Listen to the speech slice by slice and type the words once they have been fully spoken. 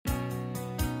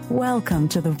Welcome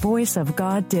to the Voice of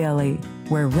God Daily,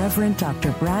 where Reverend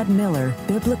Dr. Brad Miller,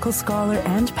 biblical scholar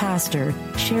and pastor,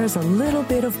 shares a little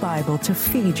bit of Bible to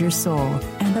feed your soul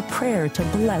and a prayer to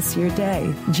bless your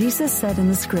day. Jesus said in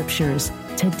the Scriptures,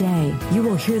 "Today you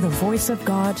will hear the voice of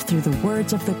God through the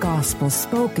words of the gospel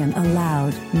spoken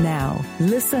aloud." Now,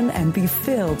 listen and be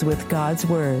filled with God's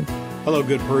Word. Hello,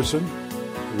 good person.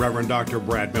 Reverend Dr.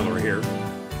 Brad Miller here,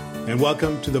 and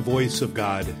welcome to the Voice of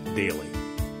God Daily,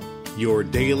 your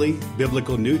daily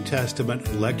biblical New Testament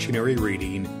lectionary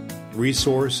reading,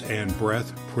 resource, and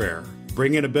breath prayer.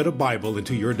 Bring in a bit of Bible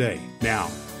into your day.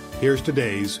 Now, here's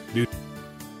today's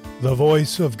The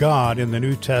Voice of God in the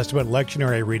New Testament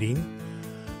lectionary reading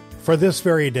for this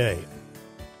very day,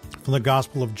 from the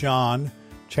Gospel of John,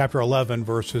 chapter 11,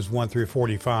 verses 1 through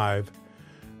 45,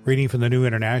 reading from the New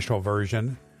International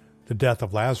Version, the death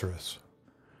of Lazarus.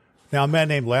 Now a man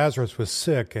named Lazarus was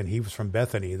sick, and he was from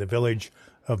Bethany, the village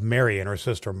of Mary and her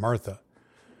sister Martha.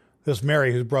 This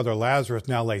Mary, whose brother Lazarus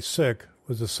now lay sick,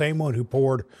 was the same one who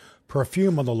poured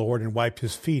perfume on the Lord and wiped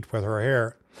his feet with her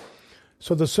hair.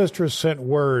 So the sisters sent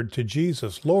word to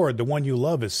Jesus, "Lord, the one you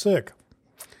love is sick."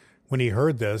 When he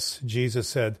heard this, Jesus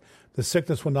said, "The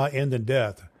sickness will not end in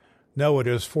death. No, it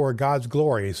is for God's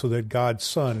glory, so that God's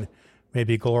Son may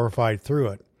be glorified through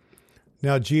it."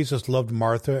 Now Jesus loved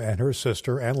Martha and her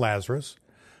sister and Lazarus.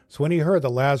 So when he heard that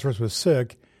Lazarus was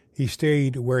sick, he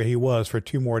stayed where he was for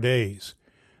 2 more days.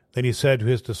 Then he said to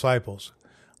his disciples,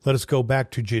 "Let us go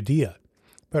back to Judea."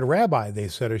 "But Rabbi," they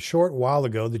said, "a short while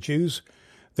ago the Jews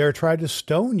there tried to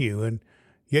stone you, and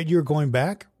yet you are going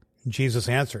back?" Jesus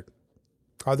answered,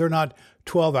 "Are there not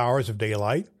 12 hours of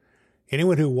daylight?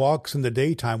 Anyone who walks in the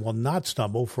daytime will not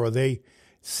stumble, for they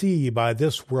see by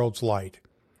this world's light.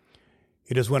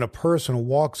 It is when a person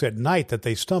walks at night that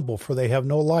they stumble, for they have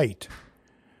no light."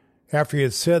 After he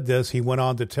had said this, he went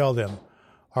on to tell them,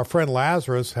 "Our friend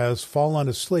Lazarus has fallen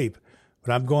asleep,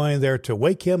 but I'm going there to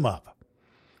wake him up."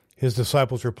 His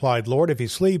disciples replied, "Lord, if he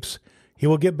sleeps, he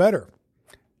will get better."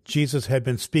 Jesus had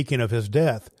been speaking of his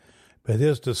death, but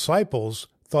his disciples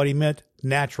thought he meant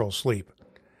natural sleep.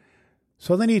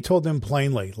 So then he told them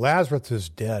plainly, "Lazarus is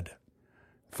dead.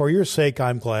 For your sake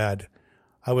I'm glad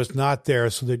I was not there,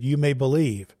 so that you may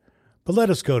believe. But let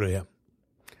us go to him."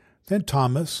 Then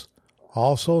Thomas,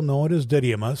 also known as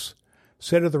Didymus,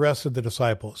 said to the rest of the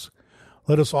disciples,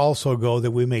 "Let us also go,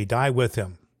 that we may die with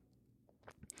him."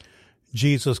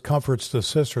 Jesus comforts the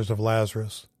sisters of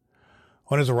Lazarus.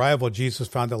 On his arrival, Jesus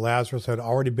found that Lazarus had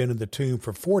already been in the tomb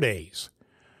for 4 days.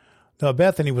 Now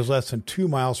Bethany was less than 2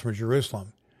 miles from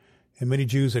Jerusalem, and many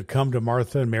Jews had come to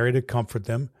Martha and Mary to comfort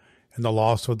them in the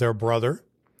loss of their brother.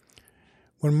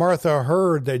 When Martha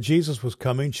heard that Jesus was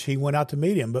coming, she went out to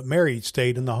meet him, but Mary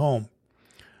stayed in the home.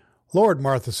 "Lord,"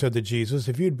 Martha said to Jesus,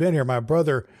 "if you'd been here, my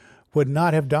brother would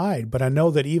not have died. But I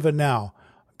know that even now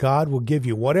God will give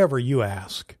you whatever you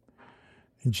ask."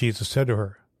 And Jesus said to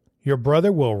her, "Your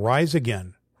brother will rise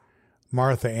again."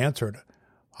 Martha answered,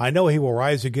 "I know he will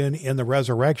rise again in the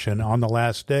resurrection on the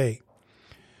last day."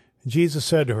 Jesus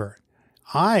said to her,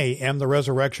 "I am the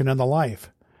resurrection and the life.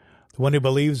 The one who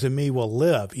believes in me will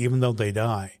live even though they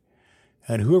die.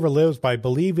 And whoever lives by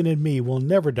believing in me will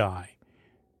never die.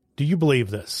 Do you believe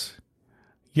this?"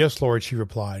 "Yes, Lord," she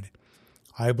replied.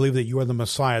 "I believe that you are the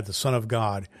Messiah, the Son of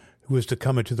God, who is to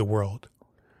come into the world."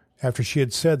 After she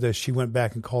had said this, she went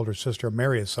back and called her sister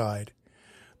Mary aside.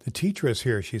 "The teacher is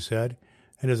here," she said,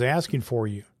 "and is asking for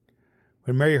you."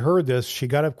 When Mary heard this, she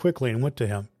got up quickly and went to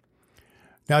him.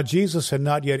 Now Jesus had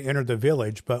not yet entered the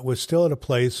village, but was still at a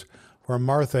place where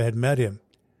Martha had met him.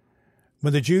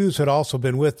 When the Jews had also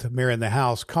been with Mary in the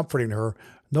house, comforting her,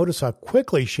 notice how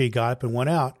quickly she got up and went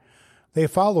out. They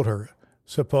followed her,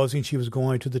 supposing she was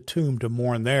going to the tomb to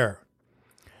mourn there.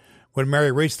 When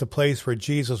Mary reached the place where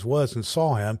Jesus was and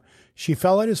saw him, she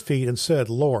fell at his feet and said,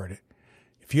 "Lord,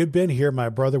 if you had been here, my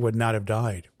brother would not have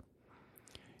died."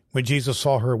 When Jesus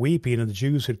saw her weeping, and the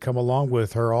Jews had come along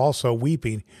with her also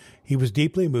weeping, he was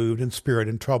deeply moved in spirit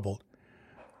and troubled.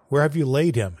 "Where have you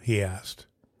laid him?" he asked.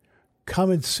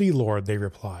 "Come and see, Lord," they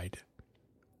replied.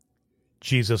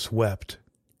 Jesus wept.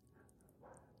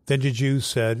 Then the Jews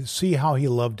said, "See how he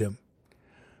loved him."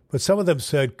 But some of them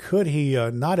said, "Could he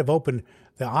not have opened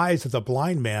the eyes of the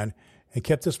blind man and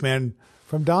kept this man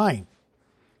from dying?"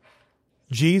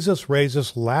 Jesus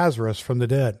raises Lazarus from the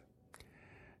dead.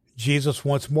 Jesus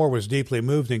once more was deeply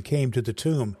moved and came to the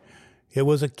tomb. It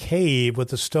was a cave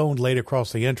with a stone laid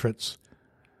across the entrance.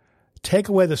 "Take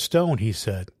away the stone," he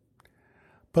said.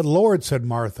 "But Lord," said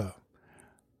Martha,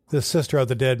 the sister of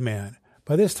the dead man,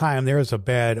 "by this time there is a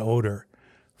bad odor,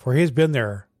 for he has been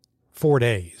there 4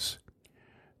 days."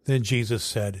 Then Jesus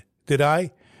said, Did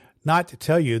I not to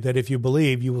tell you that if you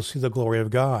believe, you will see the glory of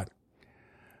God?"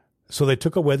 So they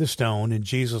took away the stone, and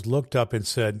Jesus looked up and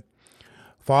said,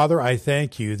 "Father, I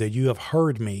thank you that you have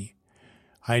heard me.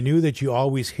 I knew that you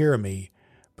always hear me,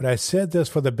 but I said this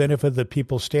for the benefit of the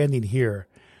people standing here,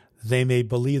 that they may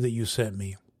believe that you sent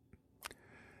me."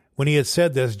 When he had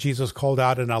said this, Jesus called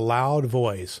out in a loud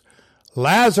voice,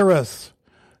 "Lazarus,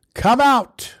 come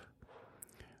out!"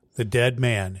 The dead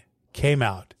man came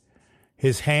out,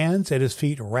 his hands and his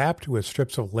feet wrapped with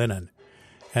strips of linen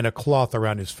and a cloth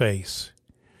around his face.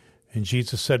 And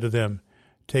Jesus said to them,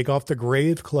 "Take off the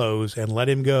grave clothes and let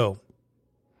him go."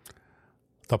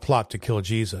 The plot to kill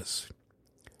Jesus.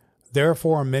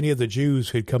 Therefore, many of the Jews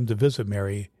who had come to visit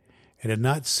Mary and had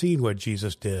not seen what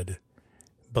Jesus did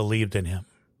believed in him.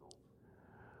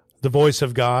 The voice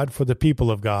of God for the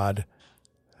people of God.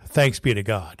 Thanks be to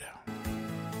God.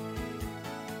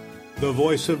 The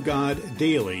Voice of God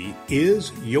Daily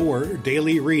is your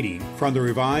daily reading from the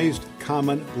Revised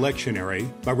Common Lectionary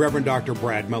by Reverend Dr.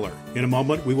 Brad Miller. In a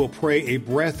moment, we will pray a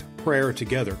breath prayer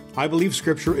together. I believe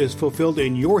Scripture is fulfilled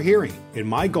in your hearing, and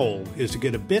my goal is to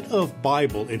get a bit of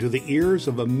Bible into the ears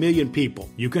of 1 million people.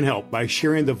 You can help by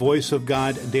sharing the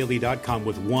voiceofgoddaily.com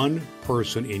with one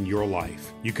person in your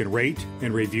life. You can rate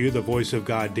and review the Voice of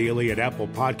God Daily at Apple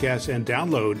Podcasts and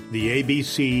download the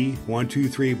ABC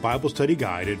 123 Bible Study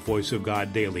Guide at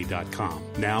voiceofgoddaily.com.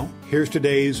 Now, here's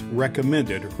today's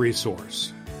recommended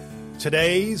resource.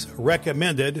 Today's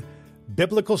recommended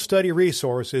biblical study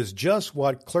resource is just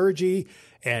what clergy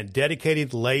and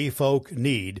dedicated lay folk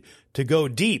need to go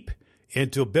deep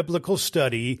into biblical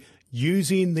study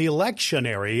using the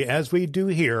lectionary as we do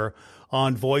here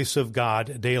on Voice of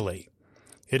God Daily.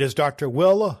 It is Dr.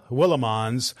 Will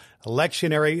Willimon's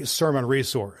lectionary sermon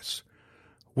resource.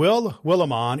 Will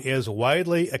Willimon is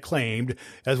widely acclaimed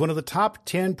as one of the top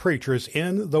 10 preachers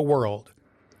in the world.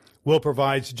 Will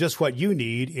provides just what you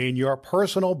need in your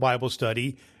personal Bible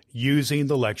study using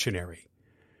the lectionary.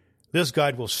 This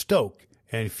guide will stoke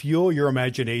and fuel your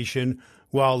imagination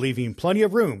while leaving plenty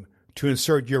of room to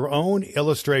insert your own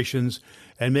illustrations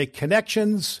and make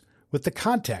connections with the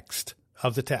context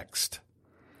of the text.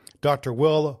 Dr.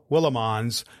 Will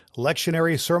Willimon's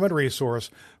lectionary sermon resource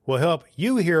will help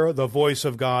you hear the voice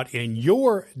of God in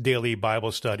your daily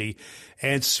Bible study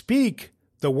and speak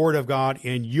the Word of God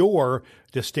in your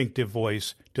distinctive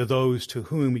voice to those to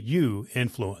whom you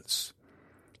influence.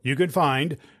 You can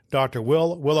find Dr.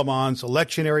 Will Willimon's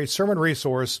lectionary sermon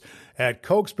resource at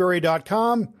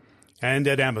Cokesbury.com and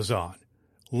at Amazon.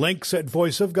 Links at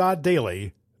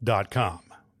voiceofgoddaily.com.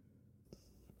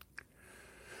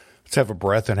 Let's have a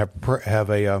breath and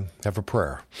have a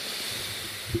prayer.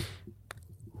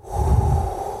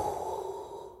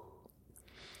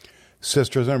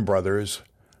 Sisters and brothers,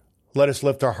 let us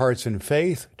lift our hearts in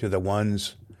faith to the one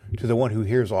who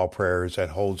hears all prayers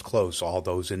and holds close all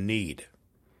those in need.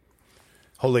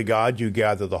 Holy God, you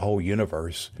gather the whole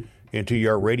universe into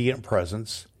your radiant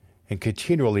presence and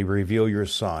continually reveal your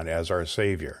Son as our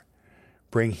Savior.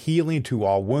 Bring healing to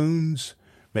all wounds,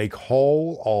 make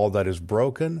whole all that is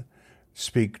broken,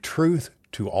 speak truth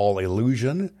to all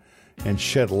illusion, and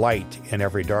shed light in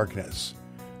every darkness,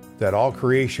 that all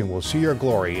creation will see your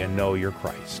glory and know your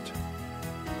Christ.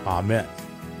 Amen.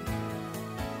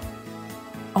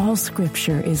 All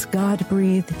Scripture is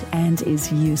God-breathed and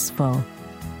is useful.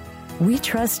 We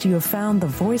trust you have found the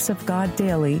Voice of God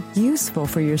Daily useful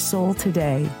for your soul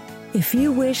today. If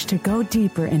you wish to go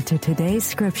deeper into today's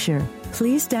Scripture,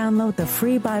 please download the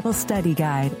free Bible study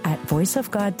guide at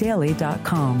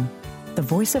voiceofgoddaily.com. The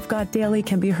Voice of God Daily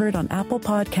can be heard on Apple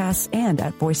Podcasts and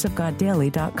at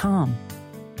voiceofgoddaily.com.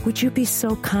 Would you be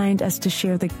so kind as to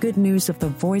share the good news of the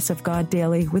Voice of God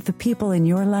Daily with the people in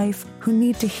your life who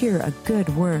need to hear a good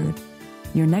word?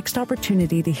 Your next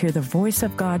opportunity to hear the Voice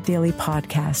of God Daily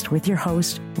podcast with your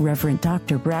host, Reverend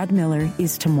Dr. Brad Miller,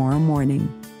 is tomorrow morning.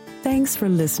 Thanks for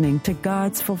listening to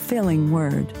God's fulfilling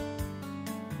Word.